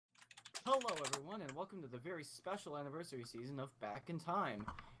Hello everyone, and welcome to the very special anniversary season of Back in Time.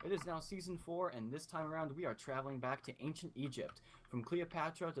 It is now season 4, and this time around we are traveling back to ancient Egypt. From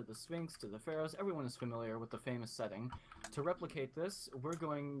Cleopatra to the Sphinx to the pharaohs, everyone is familiar with the famous setting. To replicate this, we're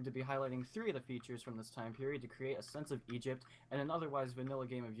going to be highlighting 3 of the features from this time period to create a sense of Egypt and an otherwise vanilla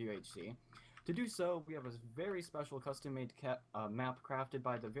game of UHC. To do so, we have a very special custom-made map crafted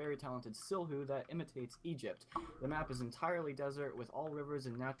by the very talented Silhou that imitates Egypt. The map is entirely desert, with all rivers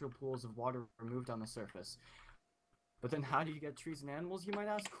and natural pools of water removed on the surface. But then how do you get trees and animals, you might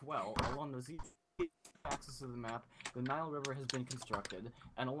ask? Well, along the z-axis of the map, the Nile River has been constructed,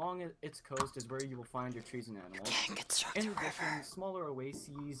 and along its coast is where you will find your trees and animals. In addition, smaller oases,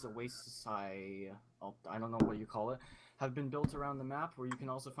 I don't know what you call it, have been built around the map where you can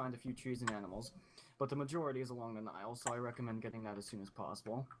also find a few trees and animals. But the majority is along the Nile, so I recommend getting that as soon as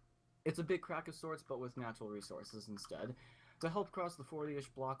possible. It's a big crack of sorts, but with natural resources instead. To help cross the 40-ish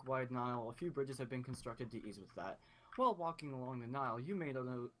block-wide Nile, a few bridges have been constructed to ease with that. While walking along the Nile, you may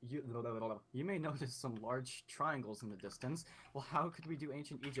notice some large triangles in the distance. Well, how could we do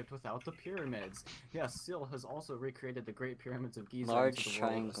ancient Egypt without the pyramids? Yes, Sil has also recreated the Great Pyramids of Giza into the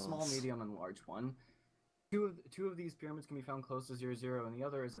world, a small, medium, and large one. Two of these pyramids can be found close to 00, and the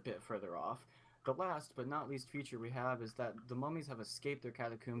other is a bit further off. The last, but not least feature we have is that the mummies have escaped their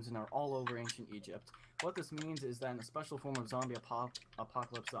catacombs and are all over ancient Egypt. What this means is that in a special form of zombie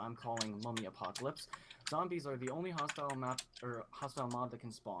apocalypse that I'm calling Mummy Apocalypse, zombies are the only hostile mob that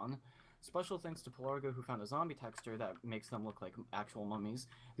can spawn. Special thanks to Pelargo, who found a zombie texture that makes them look like actual mummies.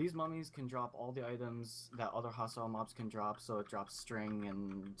 These mummies can drop all the items that other hostile mobs can drop, so it drops string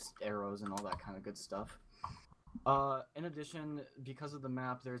and arrows and all that kind of good stuff. In addition, because of the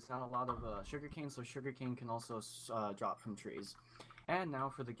map, there's not a lot of sugarcane, so sugarcane can also drop from trees. And now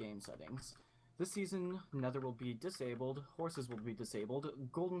for the game settings. This season, Nether will be disabled, Horses will be disabled,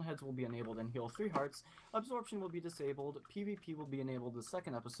 Golden Heads will be enabled and heal 3 hearts, Absorption will be disabled, PvP will be enabled the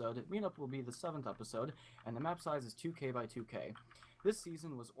 2nd episode, Meetup will be the 7th episode, and the map size is 2k by 2k. This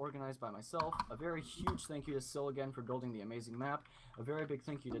season was organized by myself. A very huge thank you to Sil again for building the amazing map, a very big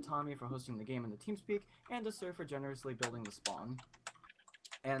thank you to Tommy for hosting the game in the TeamSpeak, and to Sir for generously building the spawn.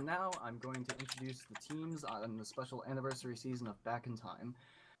 And now I'm going to introduce the teams on the special anniversary season of Back in Time.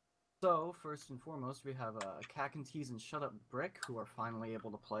 So, first and foremost, we have Cack and Tease and Shut Up Brick, who are finally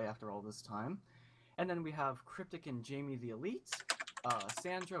able to play after all this time. And then we have Cryptic and Jamie the Elite,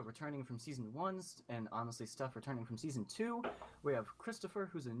 Sandra returning from Season 1, and honestly Steph returning from Season 2. We have Christopher,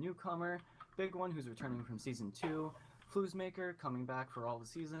 who's a newcomer, Big One, who's returning from Season 2, Floozemaker, coming back for all the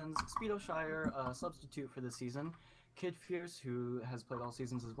seasons, Speedoshire, substitute for this season, Kid Fierce, who has played all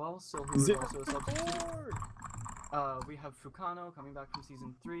seasons as well, Sil, who is also a substitute. We have Fukano coming back from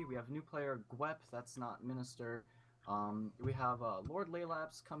Season 3. We have new player Gwep, that's not Minister. We have Lord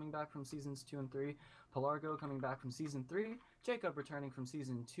Laylaps coming back from Seasons 2 and 3. Pelargo coming back from Season 3. Jacob returning from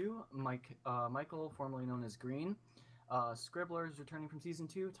Season 2. Michael, formerly known as Green. Scribbler is returning from Season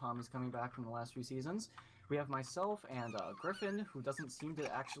 2. Tom is coming back from the last few seasons. We have myself and Griffin, who doesn't seem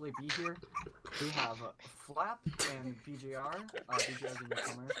to actually be here. We have Flap and BJR. BJR is a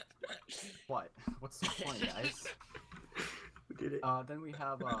newcomer. What? What's so funny, guys? Then we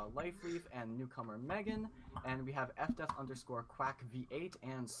have Lifeleaf and newcomer Megan, and we have FDef_QuackV8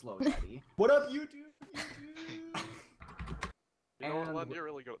 and Slow Daddy. What up, YouTube? You know what, Len, you're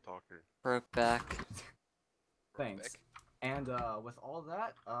really good at talking. Broke back. Thanks. And with all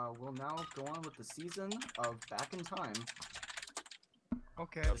that, we'll now go on with the season of Back in Time.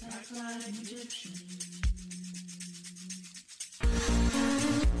 Okay.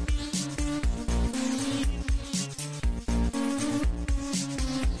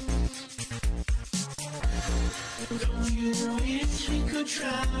 Don't you wish we could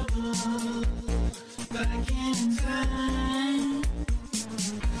travel back in time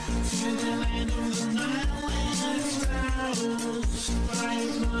to the land of the Nile and its pharaohs,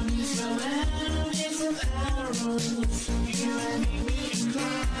 bright mummies, calamities and arrows. You and me, we can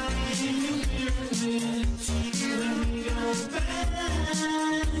climb the pyramids. Then we go back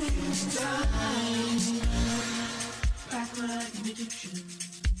in time, back like an Egyptian.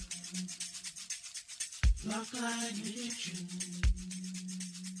 Look like an Egyptian.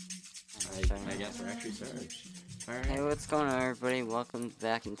 I guess we're actually started. Alright. Hey, what's going on, everybody? Welcome to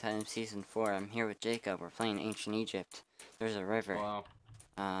Back in Time Season 4. I'm here with Jacob. We're playing Ancient Egypt. There's a river. Wow.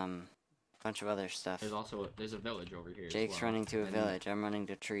 Bunch of other stuff. There's a village over here. Jake's running to a village. I'm running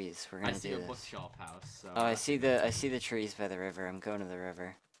to trees. We're gonna do this. I see a bookshelf house. So, oh, I see the trees by the river. I'm going to the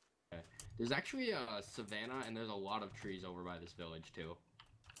river. Okay. There's actually a savanna, and there's a lot of trees over by this village too.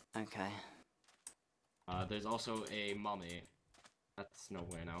 Okay. There's also a mummy. That's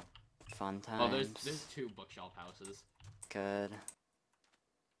nowhere now. Fun times. Oh, there's 2 bookshelf houses. Good.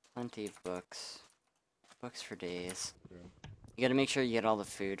 Plenty of books. Books for days. True. You gotta make sure you get all the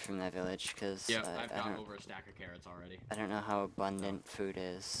food from that village, because Yeah, I've I got don't, over a stack of carrots already. I don't know how abundant food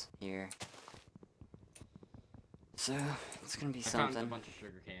is here. So, it's gonna be I found a something. bunch of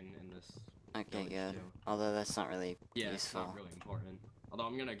sugarcane in this. Okay, village, good. too. Although that's not really Yeah, it's useful. not really important. Although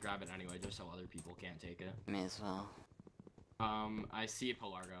I'm gonna grab it anyway, just so other people can't take it. May as well. I see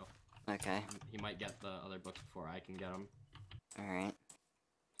Pelargo. Okay, He might get the other books before I can get them. alright.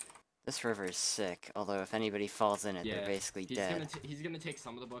 This river is sick, although if anybody falls in it, Yeah, they're basically He's dead. gonna take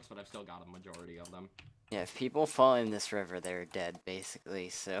some of the books, but I've still got a majority of them. Yeah, if people fall in this river, they're dead, basically,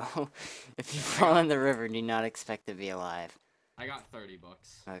 so if you fall in the river, do not expect to be alive. I got 30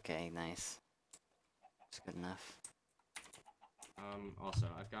 books. Okay, nice. That's good enough. Also,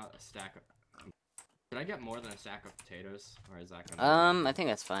 I've got a stack of... Did I get more than a stack of potatoes? Or is that gonna... I think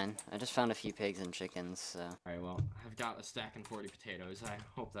that's fine. I just found a few pigs and chickens, so... Alright, well, I've got a stack and 40 potatoes. I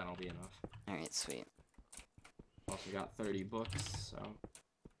hope that'll be enough. Alright, sweet. Also got 30 books, so...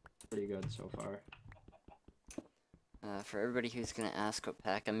 Pretty good so far. For everybody who's gonna ask what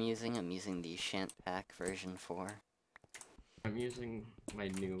pack I'm using the Shant Pack version 4. I'm using my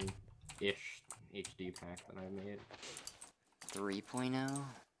new-ish HD pack that I made. 3.0?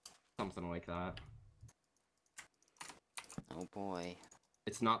 Something like that. Oh boy.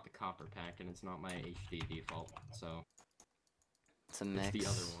 It's not the copper pack, and it's not my HD default, so... It's a mix. It's the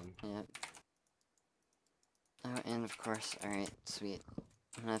other one. Yep. Oh, and of course, alright, sweet.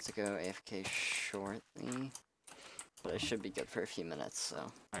 I'm gonna have to go AFK shortly. But I should be good for a few minutes, so...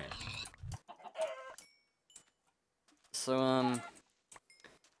 Alright. So,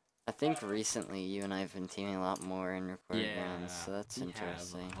 I think recently you and I have been teaming a lot more in recorded rounds, so that's we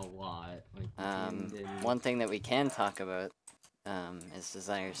interesting. have a lot. Like, we teamed in- One thing that we can talk about, is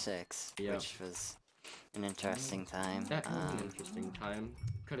Desire 6, Yep. which was an interesting time. That was an interesting time.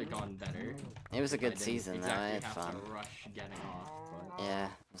 Could have gone better. It was a I good didn't season, though. I exactly had have fun. to rush getting off, but Yeah,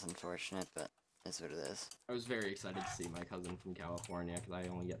 it was unfortunate, but it's what it is. I was very excited to see my cousin from California because I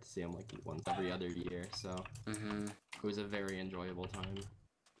only get to see him like once every other year, so Mm-hmm. it was a very enjoyable time.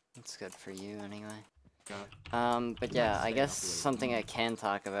 It's good for you, anyway. Yeah. But You yeah, might I stay guess up late. something I can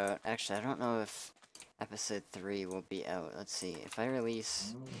talk about. Actually, I don't know if episode 3 will be out. Let's see. If I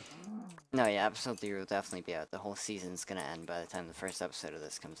release... No, yeah, episode 3 will definitely be out. The whole season's gonna end by the time the first episode of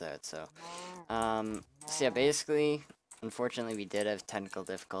this comes out, so... So yeah, basically, unfortunately we did have technical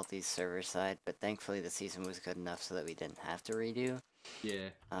difficulties server side, but thankfully the season was good enough so that we didn't have to redo. Yeah.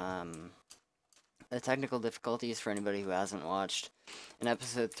 The technical difficulties, for anybody who hasn't watched, in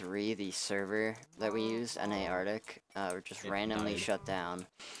episode 3, the server that we used, NA Arctic, were just It randomly died. shut down.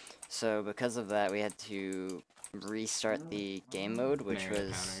 So because of that, we had to restart the game mode, which Merit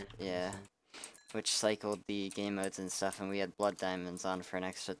was, counter. yeah, which cycled the game modes and stuff, and we had blood diamonds on for an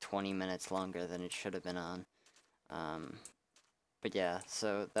extra 20 minutes longer than it should have been on. But yeah,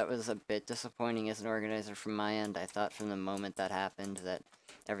 so that was a bit disappointing as an organizer from my end. I thought from the moment that happened that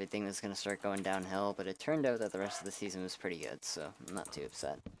everything was going to start going downhill, but it turned out that the rest of the season was pretty good, so I'm not too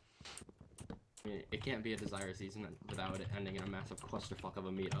upset. I mean, it can't be a Desire season without it ending in a massive clusterfuck of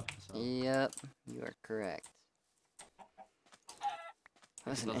a meetup, so... Yep, you are correct.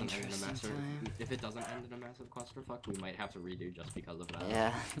 That was If it an doesn't end in a interesting massive, time. if it doesn't end in a massive clusterfuck, we might have to redo just because of that.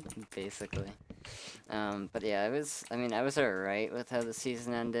 Yeah, basically. But yeah, I was alright with how the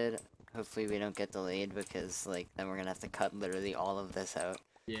season ended. Hopefully we don't get delayed because, like, then we're gonna have to cut literally all of this out.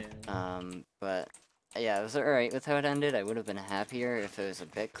 Yeah. But yeah, I was alright with how it ended. I would have been happier if it was a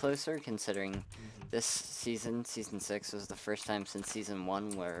bit closer, considering this season, Season 6, was the first time since Season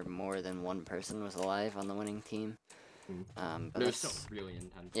 1 where more than one person was alive on the winning team. But it was still really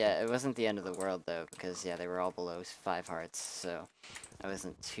intense. Yeah, it wasn't the end of the world, though, because, yeah, they were all below 5 hearts, so I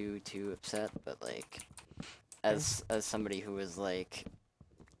wasn't too upset, but, like, as somebody who was, like,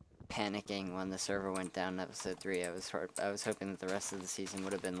 panicking when the server went down in episode 3, I was hoping that the rest of the season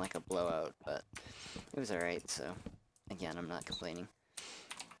would have been, like, a blowout, but it was alright, so, again, I'm not complaining.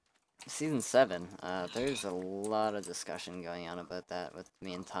 Season 7, there's a lot of discussion going on about that with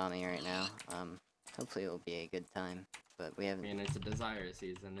me and Tommy right now. Hopefully it'll be a good time, but we I haven't... mean, it's a Desire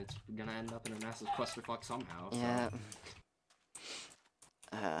season. It's gonna end up in a massive clusterfuck somehow. Yeah.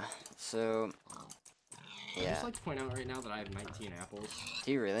 So... I'd Yeah. just like to point out right now that I have 19 apples.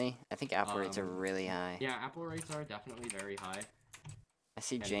 Do you really? I think apple rates are really high. Yeah, apple rates are definitely very high. I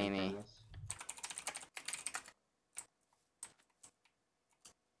see Can't Jamie. confirm this.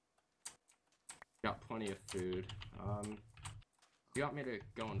 Got plenty of food. You want me to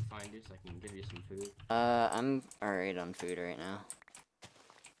go and find you so I can give you some food? I'm alright on food right now.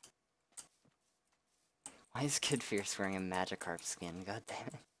 Why is Kid Fierce wearing a Magikarp skin? God damn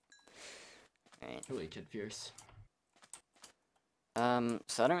it. Alright. Really, Kid Fierce.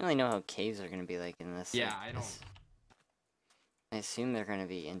 So I don't really know how caves are gonna be like in this. Yeah, like, I don't. I assume they're gonna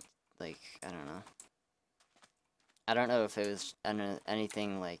be in, like, I don't know. I don't know if it was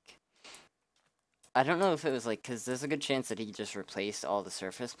anything like... I don't know if it was like, because there's a good chance that he just replaced all the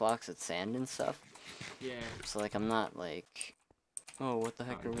surface blocks with sand and stuff. Yeah. So, like, I'm not like, oh, what the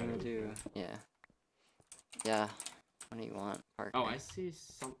heck are we gonna do? Yeah. Yeah. What do you want, Parker? Oh, I see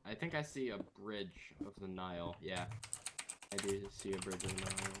some. I think I see a bridge of the Nile. Yeah. I do see a bridge of the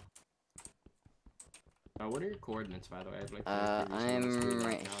Nile. What are your coordinates, by the way? I'd like to I'm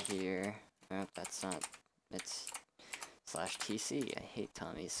right here. Oh, that's not. It's /TC. I hate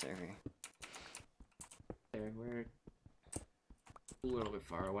Tommy's server. There, we're a little bit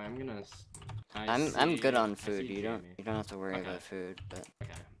far away. I'm gonna. I'm good on I food. see You don't Jamie. have to worry Okay. about food. But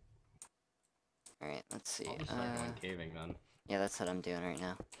Okay. all right, let's see. I'll just start going caving then. Yeah, that's what I'm doing right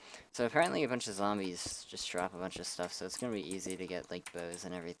now. So apparently a bunch of zombies just drop a bunch of stuff, so it's gonna be easy to get like bows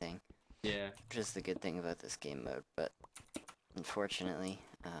and everything. Yeah. Which is the good thing about this game mode, but unfortunately,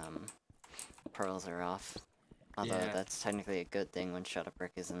 pearls are off. Although Yeah. that's technically a good thing when Shut Up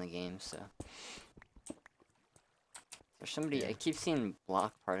Brick is in the game, so. There's somebody, Yeah. I keep seeing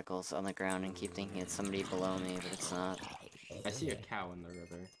block particles on the ground and keep thinking it's somebody below me, but it's not. I see a cow in the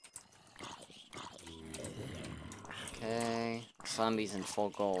river. Okay, zombies in full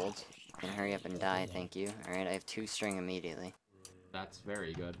gold. Can hurry up and die, thank you. Alright, I have 2 string immediately. That's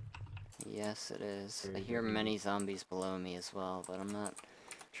very good. Yes, it is. I Very hear good. many zombies below me as well, but I'm not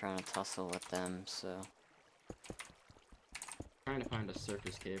trying to tussle with them, so... Trying to find a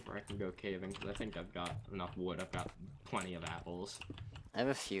surface cave where I can go caving, because I think I've got enough wood. I've got plenty of apples. I have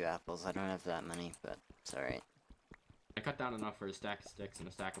a few apples, I don't have that many, but it's alright. I cut down enough for a stack of sticks and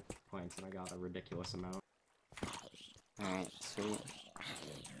a stack of planks, and I got a ridiculous amount. Alright, sweet.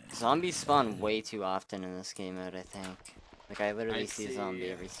 Zombies spawn way too often in this game mode, I think. Like, I literally see a zombie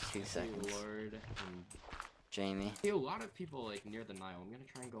every 2 seconds. Lord and Jamie. I see a lot of people, like, near the Nile. I'm gonna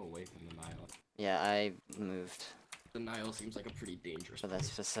try and go away from the Nile. Yeah, I moved The Nile seems like a pretty dangerous for that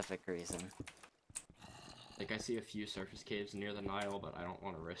place. specific reason. Like, I see a few surface caves near the Nile, but I don't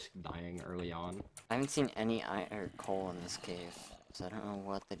want to risk dying early on. I haven't seen any coal in this cave, so I don't know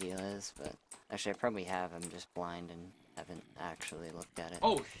what the deal is, but... Actually, I probably have, I'm just blind and haven't actually looked at it.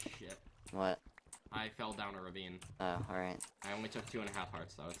 Oh, shit. What? I fell down a ravine. Oh, alright. I only took 2.5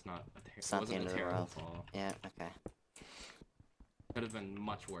 hearts, though. It's not a It's not the end of the terrible world. fall. Yeah, okay. Could have been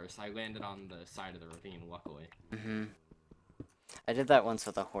much worse. I landed on the side of the ravine, luckily. Mm-hmm. I did that once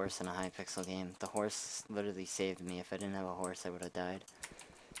with a horse in a Hypixel game. The horse literally saved me. If I didn't have a horse, I would have died.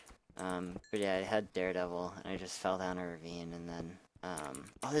 But yeah, I had Daredevil, and I just fell down a ravine, and then,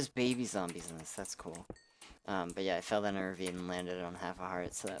 oh, there's baby zombies in this, that's cool. But yeah, I fell down a ravine and landed on half a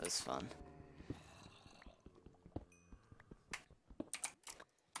heart, so that was fun.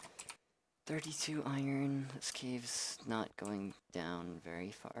 $32 iron. This cave's not going down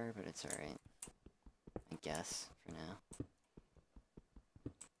very far, but it's alright. I guess, for now.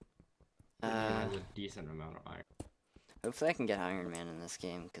 It has a decent amount of iron. Hopefully I can get Iron Man in this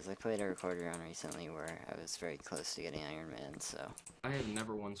game, because I played a recorder run recently where I was very close to getting Iron Man, so... I have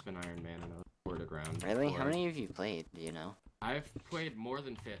never once been Iron Man in a recorded round. Really? before. How many have you played, do you know? I've played more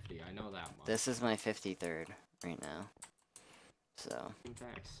than 50, I know that much. This is my 53rd right now. So,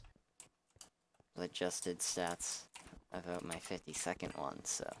 Thanks. I just did stats about my 52nd one,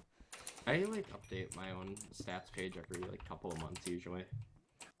 so... I, like, update my own stats page every, like, couple of months, usually.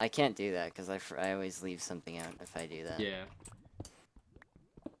 I can't do that, because I always leave something out if I do that. Yeah.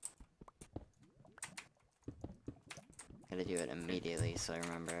 Gotta do it immediately so I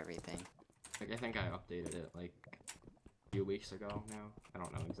remember everything. Like, I think I updated it, like, a few weeks ago now. I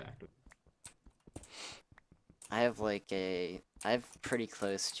don't know exactly. I have pretty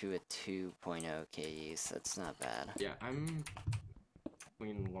close to a 2.0 KE, so that's not bad. Yeah, I'm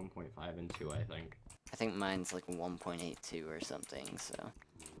between 1.5 and 2, I think. I think mine's like 1.82 or something, so...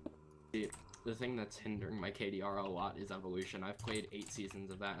 The thing that's hindering my KDR a lot is evolution. I've played 8 seasons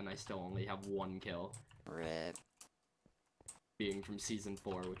of that, and I still only have 1 kill. RIP. Being from season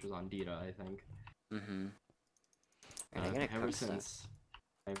 4, which was on Dita, I think. Mm-hmm. Alright, I gotta Ever cook stuff. since,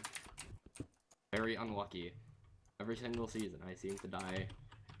 I'm very unlucky. Every single season, I seem to die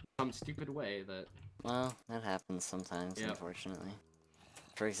some stupid way that... Well, that happens sometimes, Yep. unfortunately.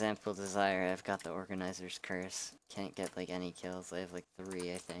 For example, Desire, I've got the Organizer's Curse. Can't get, like, any kills. I have, like,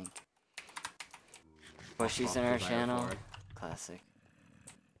 3, I think. Bushie's in our Desire channel. 4. Classic.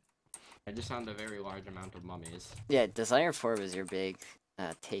 I just found a very large amount of mummies. Yeah, Desire 4 was your big,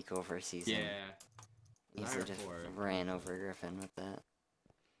 takeover season. Yeah. Easily just four. ran over Griffin with that.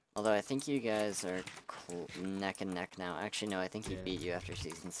 Although I think you guys are neck and neck now. Actually, no, I think he Yeah. beat you after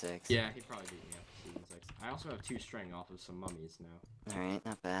season 6. Yeah, he probably beat me after season 6. I also have 2 string off of some mummies now. Alright,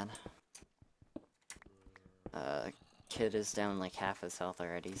 not bad. Kid is down like half his health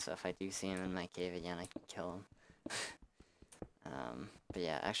already, so if I do see him in my cave again, I can kill him. But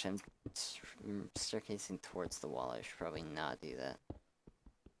yeah, actually I'm staircasing towards the wall. I should probably not do that.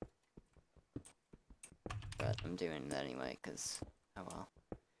 But I'm doing that anyway, because, oh well.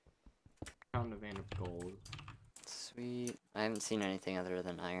 Found a vein of gold. Sweet. I haven't seen anything other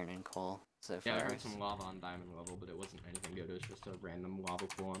than iron and coal so far. Yeah, I heard some lava on diamond level, but it wasn't anything good. It was just a random lava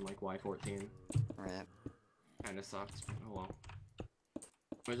pool on like Y14. Rip. Kinda sucks, but oh well.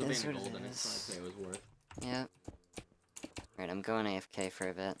 There's a Is vein of what it gold in it, so I'd is. say it was worth. Yeah. Right, I'm going AFK for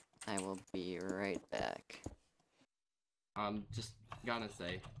a bit. I will be right back. Just gotta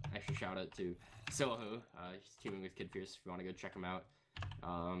say, extra shout out to Silhou. He's teaming with Kid Fierce if you want to go check him out.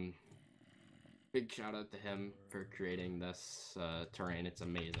 Big shout out to him for creating this terrain. It's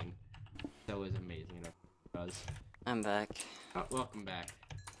amazing. So is amazing at what it does. I'm back. Oh, welcome back.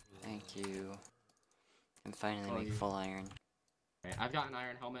 Thank you. I'm finally Oh, make you- full iron. Right, I've got an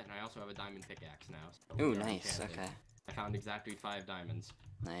iron helmet and I also have a diamond pickaxe now. So Ooh, we are nice. enchanted. Okay. I found exactly 5 diamonds.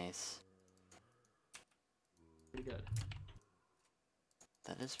 Nice. Pretty good.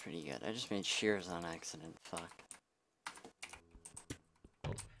 That is pretty good. I just made shears on accident. Fuck.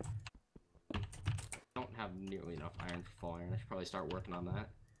 Don't have nearly enough iron for full iron. I should probably start working on that.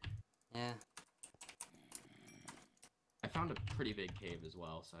 Yeah. I found a pretty big cave as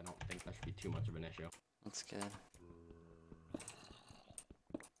well, so I don't think that should be too much of an issue. That's good.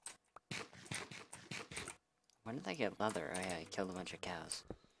 When did I get leather? Oh yeah, I killed a bunch of cows.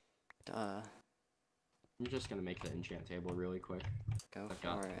 Duh. I'm just gonna make the enchant table really quick. Go I've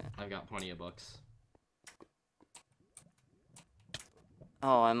for it. I've got plenty of books.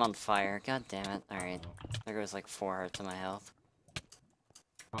 Oh, I'm on fire. God damn it. Alright. So, There goes like 4 hearts of my health.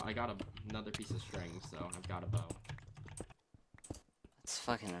 well, I got another piece of string, so I've got a bow. That's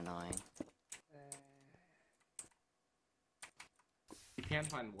fucking annoying. You can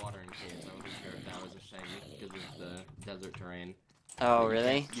find water in caves. I wasn't sure if that was a thing because of the desert terrain. Oh, But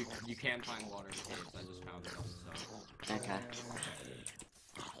really? You can find water in caves. I just found some, so Okay.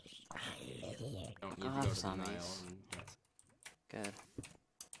 don't need I'll to have go to the zombies. Nile. And that's Good.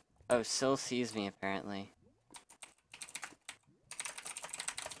 Oh, Sil sees me apparently.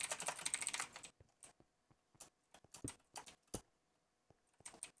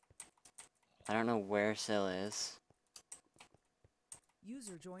 I don't know where Sil is.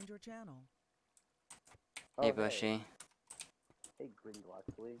 User joined your channel. Hey, Bushy. Hey, Green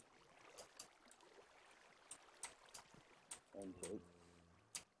Gloxley. And Jake.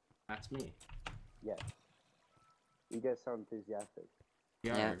 that's me. Yes. You guys sound enthusiastic. We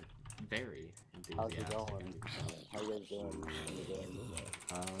Yeah. are very How's enthusiastic. it going? How you guys doing?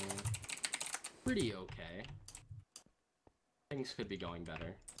 Pretty okay. Things could be going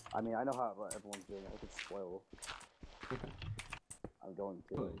better. I mean, I know how everyone's doing. I could spoil. I'm going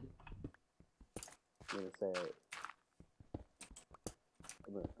to. Good. I'm gonna say it.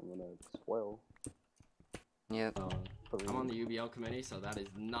 I'm gonna spoil. Yep. I'm on the UBL committee, so that is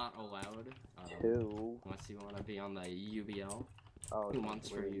not allowed. 2. Unless you want to be on the UBL. Oh, 2 it's my months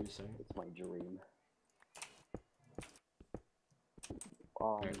for dream. you, sir. It's my dream.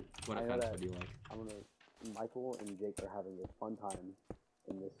 Alright, what I know offense that would you like? I'm gonna. Michael and Jake are having a fun time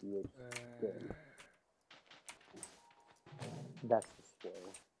in this year's game. That's the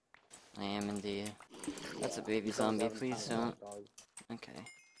spoil. I am indeed. That's a Yeah. baby You guys zombie, haven't please found don't. that dog. Okay.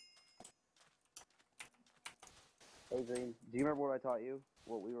 Hey Green, do you remember what I taught you?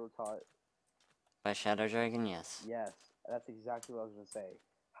 What we were taught? By Shadow Dragon, yes. Yes, that's exactly what I was gonna say.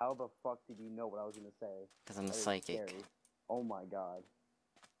 How the fuck did you know what I was gonna say? Because I'm That is psychic. scary. Oh my god.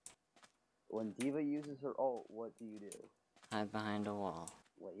 When Diva uses her ult, what do you do? Hide behind a wall.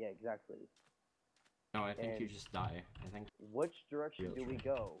 Well, yeah, exactly. No, I think you And- just die. I think. Which direction Real do we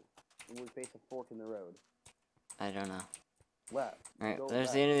true. go when we face a fork in the road? I don't know. Left. You Alright, go there's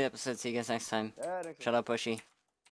left. the end of the episode. See you guys next time. Next Shut up, Bushy.